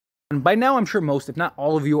And by now, I'm sure most, if not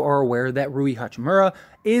all of you, are aware that Rui Hachimura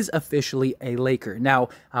is officially a Laker. Now,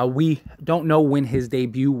 we don't know when his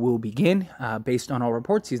debut will begin. Based on all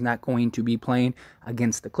reports, he's not going to be playing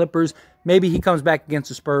against the Clippers. Maybe he comes back against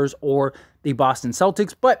the Spurs or the Boston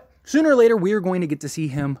Celtics, but sooner or later, we are going to get to see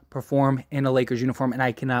him perform in a Lakers uniform, and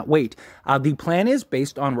I cannot wait. The plan is,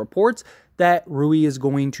 based on reports, that Rui is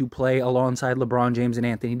going to play alongside LeBron James and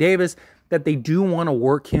Anthony Davis, that they do want to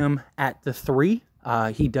work him at the 3.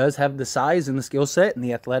 He does have the size and the skill set and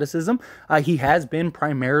the athleticism. He has been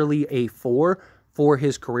primarily a 4 for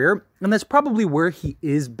his career, and that's probably where he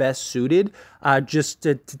is best suited, just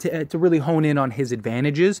to really hone in on his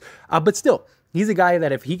advantages. But still, he's a guy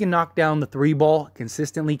that if he can knock down the 3 ball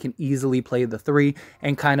consistently, can easily play the 3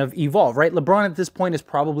 and kind of evolve, right? LeBron at this point is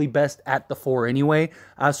probably best at the 4 anyway.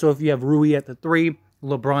 So if you have Rui at the 3,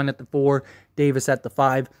 LeBron at the 4, Davis at the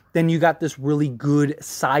 5, then you got this really good,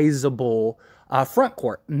 sizable front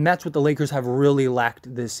court. And that's what the Lakers have really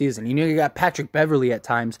lacked this season. You know, you got Patrick Beverley at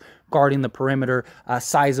times guarding the perimeter,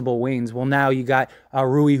 sizable wings. Well, now you got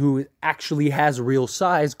Rui, who actually has real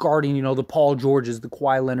size, guarding, you know, the Paul Georges, the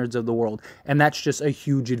Kawhi Leonards of the world. And that's just a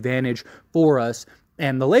huge advantage for us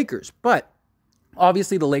and the Lakers. But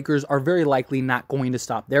obviously, the Lakers are very likely not going to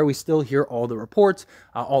stop there. We still hear all the reports,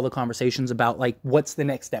 all the conversations about, like, what's the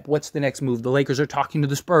next step? What's the next move? The Lakers are talking to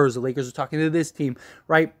the Spurs. The Lakers are talking to this team,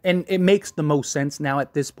 right? And it makes the most sense now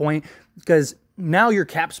at this point, because now your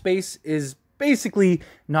cap space is basically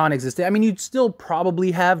non-existent. I mean, you'd still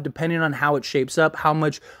probably have, depending on how it shapes up, how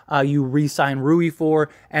much you re-sign Rui for,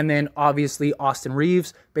 and then obviously Austin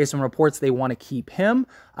Reeves, based on reports, they want to keep him.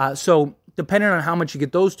 So depending on how much you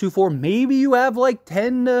get those 2 for, maybe you have like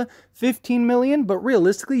 10 to 15 million, but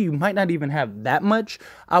realistically, you might not even have that much,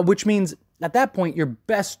 which means at that point, you're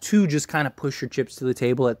best to just kind of push your chips to the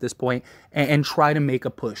table at this point and try to make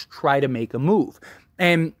a push, try to make a move.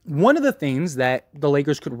 And one of the things that the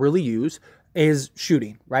Lakers could really use is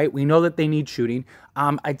shooting, right? We know that they need shooting.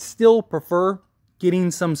 I'd still prefer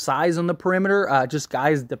getting some size on the perimeter, just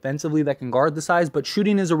guys defensively that can guard the size, but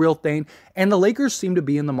shooting is a real thing, and the Lakers seem to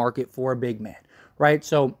be in the market for a big man, right?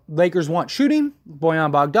 So Lakers want shooting,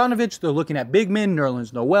 Bojan Bogdanovic, they're looking at big men,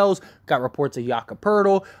 Nerlens Noel's, got reports of Jakob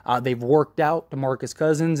Poeltl, they've worked out DeMarcus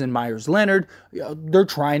Cousins and Myers Leonard. They're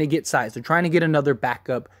trying to get size, they're trying to get another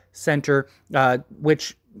backup center,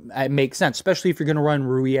 which it makes sense, especially if you're going to run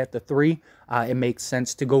Rui at the 3. It makes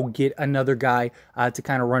sense to go get another guy to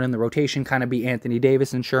kind of run in the rotation, kind of be Anthony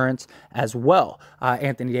Davis insurance as well.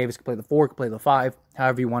 Anthony Davis can play the 4, can play the 5,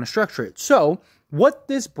 however you want to structure it. So what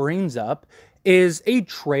this brings up is a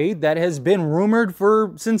trade that has been rumored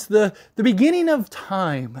since the beginning of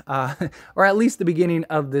time, or at least the beginning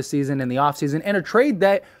of this season and the offseason, and a trade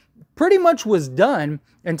that pretty much was done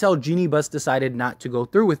until Jeanie Buss decided not to go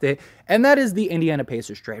through with it, and that is the Indiana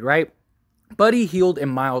Pacers trade, right? Buddy Hield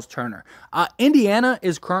and Myles Turner. Indiana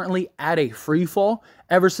is currently at a free fall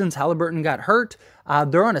ever since Halliburton got hurt.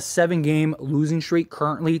 They're on a 7-game losing streak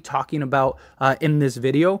currently, talking about in this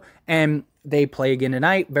video, and they play again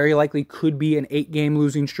tonight. Very likely could be an 8-game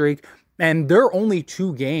losing streak. And they're only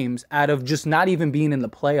 2 games out of just not even being in the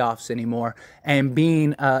playoffs anymore and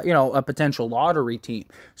being, a potential lottery team.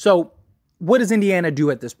 So what does Indiana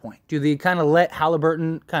do at this point? Do they kind of let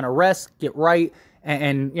Halliburton kind of rest, get right,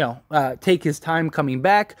 and take his time coming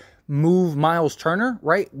back, move Myles Turner,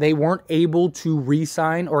 right? They weren't able to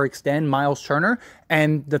re-sign or extend Myles Turner,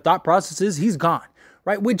 and the thought process is he's gone,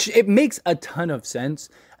 right? Which it makes a ton of sense.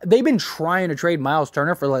 They've been trying to trade Myles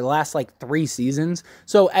Turner for the last 3 seasons.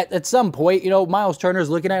 So at some point, Myles Turner's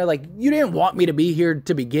looking at it like, you didn't want me to be here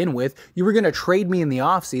to begin with. You were going to trade me in the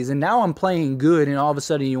offseason. Now I'm playing good, and all of a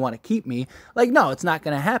sudden you want to keep me. No, it's not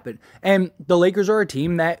going to happen. And the Lakers are a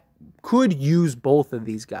team that could use both of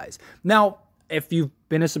these guys. Now, if you've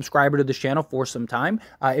been a subscriber to this channel for some time,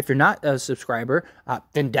 if you're not a subscriber,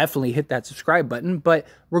 then definitely hit that subscribe button. But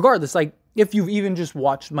regardless, if you've even just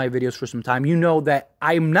watched my videos for some time, you know that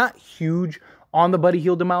I'm not huge on the Buddy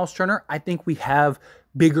Hield and Myles Turner. I think we have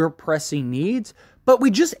bigger pressing needs, but we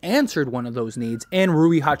just answered one of those needs in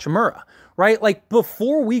Rui Hachimura, right?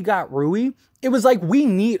 Before we got Rui, it was we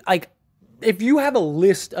need, if you have a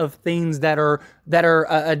list of things that are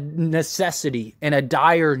a necessity and a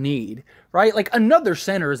dire need, right? Another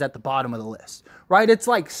center is at the bottom of the list, right? It's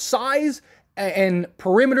size and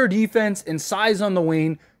perimeter defense and size on the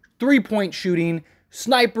wing, 3-point shooting,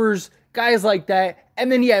 snipers, guys like that.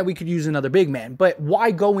 And then, yeah, we could use another big man. But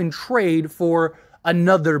why go and trade for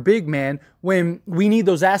another big man when we need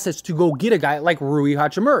those assets to go get a guy like Rui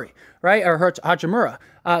Hachimura, right? Or Hachimura.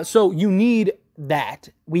 So you need that.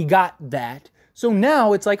 We got that. So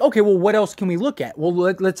now it's like, okay, well, what else can we look at? Well,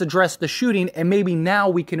 let's address the shooting, and maybe now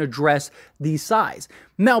we can address the size.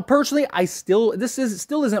 Now, personally, this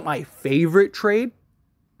still isn't my favorite trade,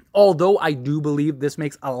 although I do believe this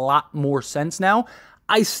makes a lot more sense now.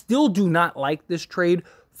 I still do not like this trade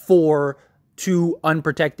for 2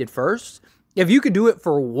 unprotected firsts. If you could do it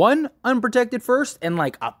for 1 unprotected first and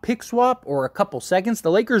like a pick swap or a couple seconds,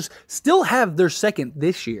 the Lakers still have their second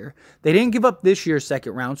this year. They didn't give up this year's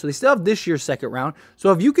second round, so they still have this year's second round.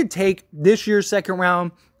 So if you could take this year's second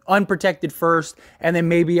round, unprotected first, and then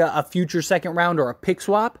maybe a future second round or a pick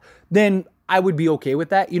swap, then I would be okay with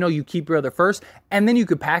that. You know, you keep your other first, and then you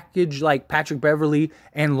could package like Patrick Beverley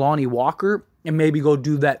and Lonnie Walker and maybe go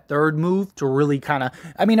do that third move to really kind of,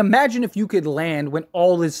 I mean, imagine if you could land when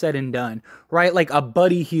all is said and done, right? Like a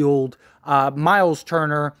Buddy Hield, Myles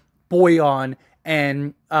Turner, Boyan,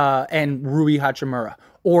 and Rui Hachimura,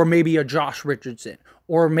 or maybe a Josh Richardson,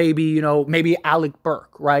 or maybe, you know, maybe Alec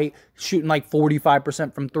Burke, right? Shooting like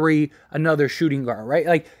 45% from 3, another shooting guard, right?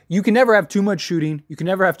 Like, you can never have too much shooting. You can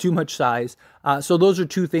never have too much size. So those are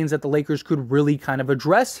 2 things that the Lakers could really kind of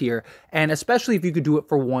address here, and especially if you could do it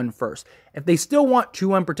for 1 first. If they still want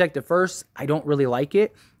 2 unprotected firsts, I don't really like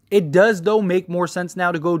it. It does, though, make more sense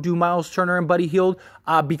now to go do Myles Turner and Buddy Hield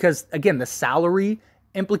because, again, the salary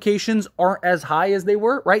implications aren't as high as they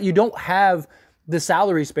were, right? You don't have the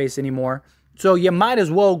salary space anymore. So you might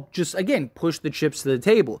as well just, again, push the chips to the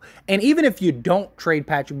table. And even if you don't trade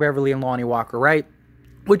Patrick Beverley and Lonnie Walker, right,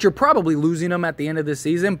 which you're probably losing them at the end of the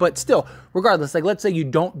season, but still, regardless, like let's say you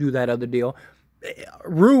don't do that other deal,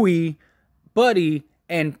 Rui, Buddy,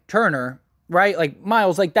 and Turner, right, like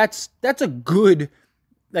Myles, like that's a good,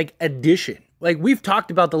 like, addition. Like, we've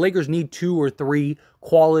talked about the Lakers need 2 or 3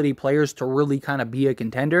 quality players to really kind of be a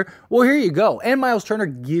contender. Well, here you go. And Myles Turner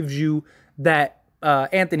gives you that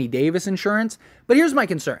Anthony Davis insurance. But here's my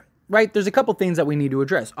concern, right? There's a couple things that we need to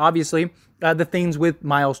address. Obviously, the things with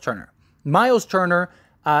Myles Turner. Myles Turner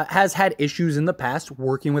has had issues in the past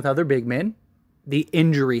working with other big men, the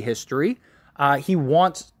injury history. He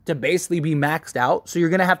wants to basically be maxed out, so you're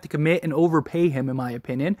going to have to commit and overpay him, in my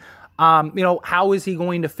opinion. You know, how is he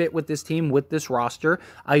going to fit with this team, with this roster?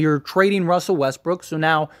 You're trading Russell Westbrook, so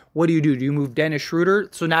now what do? Do you move Dennis Schroeder?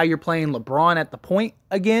 So now you're playing LeBron at the point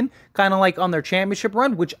again, kind of like on their championship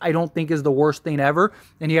run, which I don't think is the worst thing ever.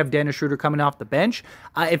 And you have Dennis Schroeder coming off the bench.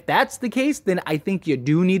 If that's the case, then I think you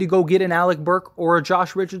do need to go get an Alec Burke or a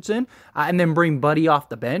Josh Richardson and then bring Buddy off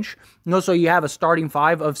the bench. You know, so you have a starting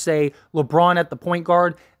 5 of, say, LeBron at the point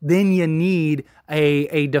guard. Then you need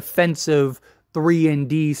a defensive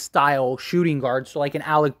 3-and-D style shooting guard. So like an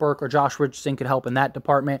Alec Burke or Josh Richardson could help in that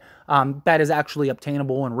department. That is actually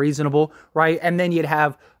obtainable and reasonable, right? And then you'd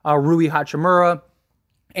have Rui Hachimura,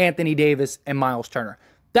 Anthony Davis, and Myles Turner.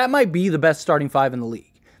 That might be the best starting 5 in the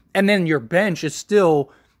league. And then your bench is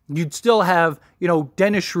you'd still have, you know,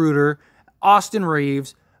 Dennis Schroeder, Austin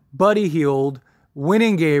Reeves, Buddy Hield,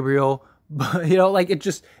 Winning Gabriel, you know, like it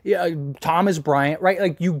just, Thomas Bryant, right?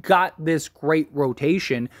 Like you got this great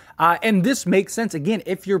rotation. And this makes sense, again,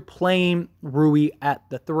 if you're playing Rui at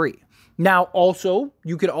the 3. Now, also,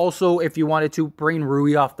 you could also, if you wanted to, bring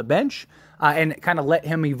Rui off the bench and kind of let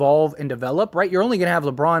him evolve and develop, right? You're only going to have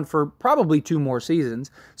LeBron for probably 2 more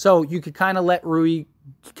seasons. So you could kind of let Rui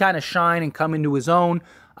kind of shine and come into his own,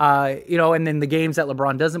 you know, and then the games that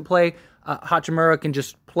LeBron doesn't play, Hachimura can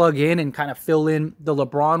just plug in and kind of fill in the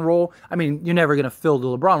LeBron role. I mean, you're never going to fill the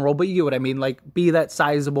LeBron role, but you get what I mean. Like, be that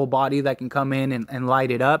sizable body that can come in and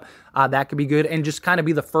light it up. That could be good. And just kind of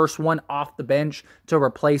be the first one off the bench to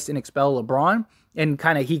replace and expel LeBron. And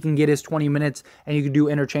kind of he can get his 20 minutes and you can do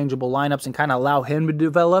interchangeable lineups and kind of allow him to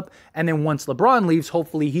develop. And then once LeBron leaves,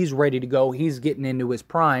 hopefully he's ready to go. He's getting into his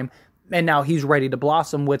prime. And now he's ready to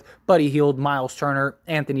blossom with Buddy Hield, Myles Turner,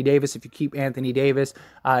 Anthony Davis. If you keep Anthony Davis,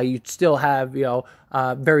 you'd still have, you know,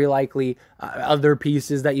 very likely other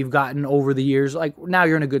pieces that you've gotten over the years. Like now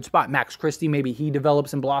you're in a good spot. Max Christie, maybe he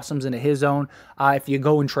develops and blossoms into his own. If you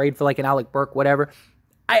go and trade for like an Alec Burke, whatever.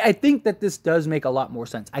 I think that this does make a lot more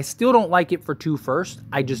sense. I still don't like it for 2 firsts.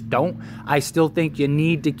 I just don't. I still think you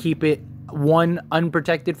need to keep it 1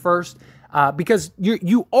 unprotected first because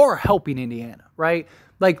you are helping Indiana, right?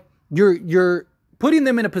 Like, You're putting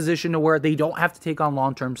them in a position to where they don't have to take on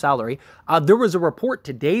long-term salary. There was a report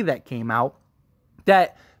today that came out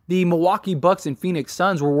that the Milwaukee Bucks and Phoenix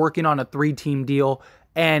Suns were working on a 3-team deal,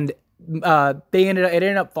 and it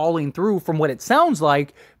ended up falling through from what it sounds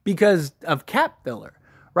like because of cap filler,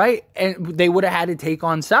 right? And they would have had to take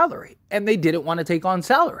on salary, and they didn't want to take on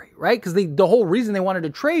salary, right? Because the whole reason they wanted to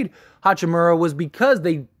trade Hachimura was because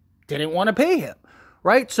they didn't want to pay him.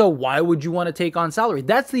 Right? So why would you want to take on salary?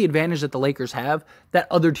 That's the advantage that the Lakers have that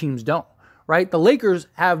other teams don't, right? The Lakers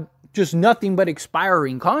have just nothing but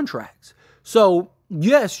expiring contracts. So,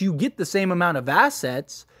 yes, you get the same amount of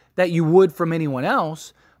assets that you would from anyone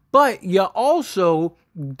else, but you also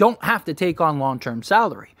don't have to take on long-term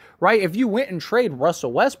salary, right? If you went and trade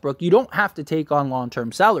Russell Westbrook, you don't have to take on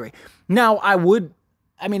long-term salary. Now, it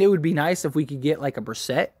would be nice if we could get like a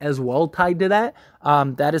Brissett as well tied to that.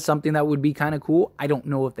 That is something that would be kind of cool. I don't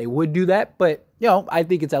know if they would do that, but, I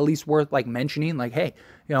think it's at least worth like mentioning, like, hey,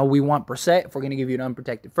 we want Brissett if we're going to give you an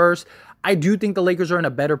unprotected first. I do think the Lakers are in a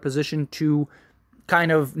better position to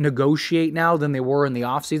kind of negotiate now than they were in the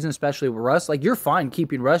offseason, especially with Russ. Like, you're fine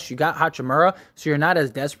keeping Russ. You got Hachimura, so you're not as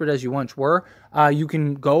desperate as you once were. You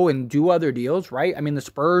can go and do other deals, right? I mean, the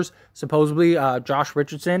Spurs, supposedly, Josh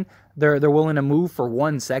Richardson, they're willing to move for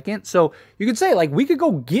 1 second. So you could say, like, we could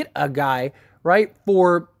go get a guy, right,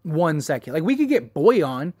 for 1 second. Like, we could get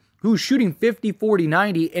Boyan, who's shooting 50, 40,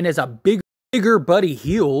 90, and is a bigger Buddy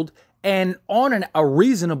Hield, and on a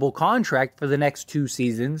reasonable contract for the next 2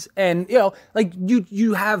 seasons. And, like,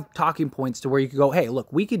 you have talking points to where you could go, hey,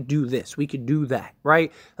 look, we could do this, we could do that,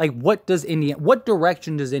 right? Like, what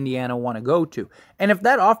direction does Indiana want to go to? And if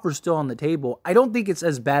that offer is still on the table, I don't think it's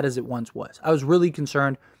as bad as it once was. I was really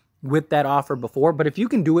concerned with that offer before, but if you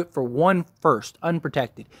can do it for 1 first,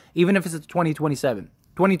 unprotected, even if it's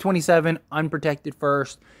 2027, unprotected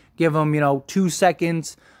first, give them, 2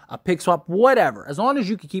 seconds, a pick swap, whatever. As long as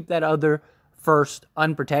you can keep that other first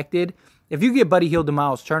unprotected. If you get Buddy Hield and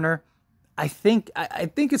Myles Turner, I think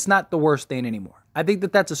it's not the worst thing anymore. I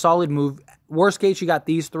think that's a solid move. Worst case, you got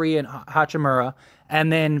these 3 and Hachimura,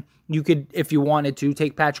 and then you could, if you wanted to,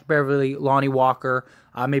 take Patrick Beverley, Lonnie Walker,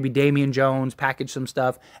 maybe Damian Jones, package some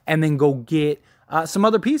stuff, and then go get some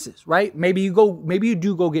other pieces, right? Maybe you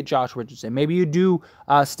do go get Josh Richardson. Maybe you do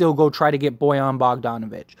still go try to get Bojan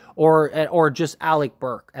Bogdanovic or just Alec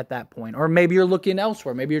Burke at that point. Or maybe you're looking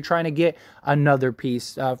elsewhere. Maybe you're trying to get another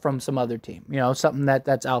piece from some other team, something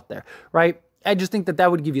that's out there, right? I just think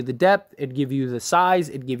that would give you the depth. It'd give you the size.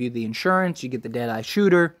 It'd give you the insurance. You get the dead-eye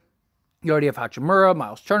shooter. You already have Hachimura.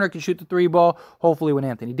 Myles Turner can shoot the 3 ball. Hopefully when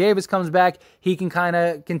Anthony Davis comes back, he can kind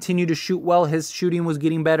of continue to shoot well. His shooting was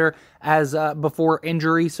getting better as before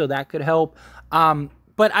injury, so that could help.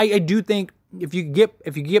 But I do think if you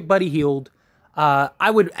get Buddy Hield,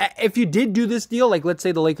 I would, if you did do this deal, like let's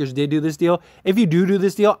say the Lakers did do this deal, if you do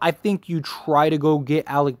this deal, I think you try to go get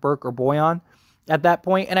Alec Burke or Bojan at that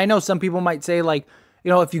point. And I know some people might say, like,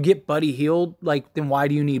 if you get Buddy Hield, like, then why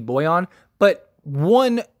do you need Bojan? But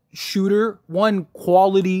one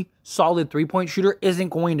quality, solid 3-point shooter isn't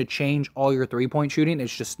going to change all your 3-point shooting.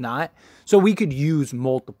 It's just not. So we could use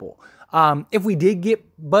multiple. If we did get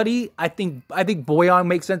Buddy, I think Bojan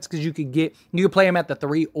makes sense because you could play him at the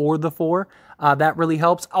 3 or the 4. That really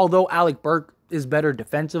helps. Although Alec Burke is better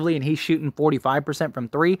defensively and he's shooting 45% from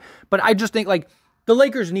 3. But I just think, like, the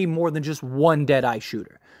Lakers need more than just one dead-eye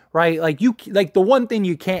shooter, right? Like, the one thing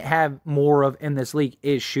you can't have more of in this league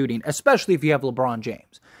is shooting, especially if you have LeBron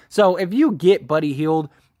James. So if you get Buddy Hield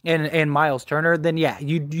and Myles Turner, then yeah,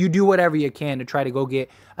 you do whatever you can to try to go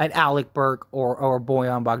get an Alec Burke or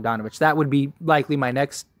Bojan Bogdanovic. That would be likely my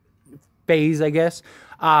next phase, I guess.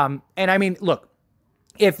 And I mean, look,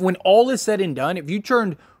 when all is said and done, if you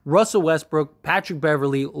turned Russell Westbrook, Patrick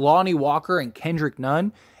Beverley, Lonnie Walker, and Kendrick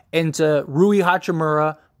Nunn into Rui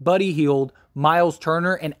Hachimura, Buddy Hield, Myles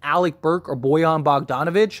Turner, and Alec Burke or Bojan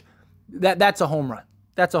Bogdanovic, that's a home run.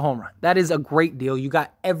 That's a home run. That is a great deal. You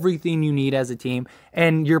got everything you need as a team,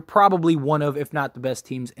 and you're probably one of, if not the best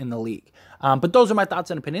teams in the league. But those are my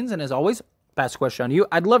thoughts and opinions, and as always, pass the question on to you.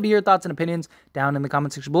 I'd love to hear your thoughts and opinions down in the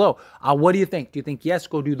comment section below. What do you think? Do you think, yes,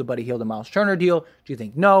 go do the Buddy Hield and Myles Turner deal? Do you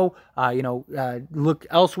think no? Look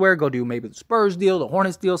elsewhere. Go do maybe the Spurs deal, the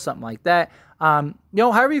Hornets deal, something like that.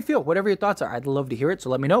 However you feel, whatever your thoughts are, I'd love to hear it. So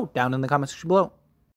let me know down in the comment section below.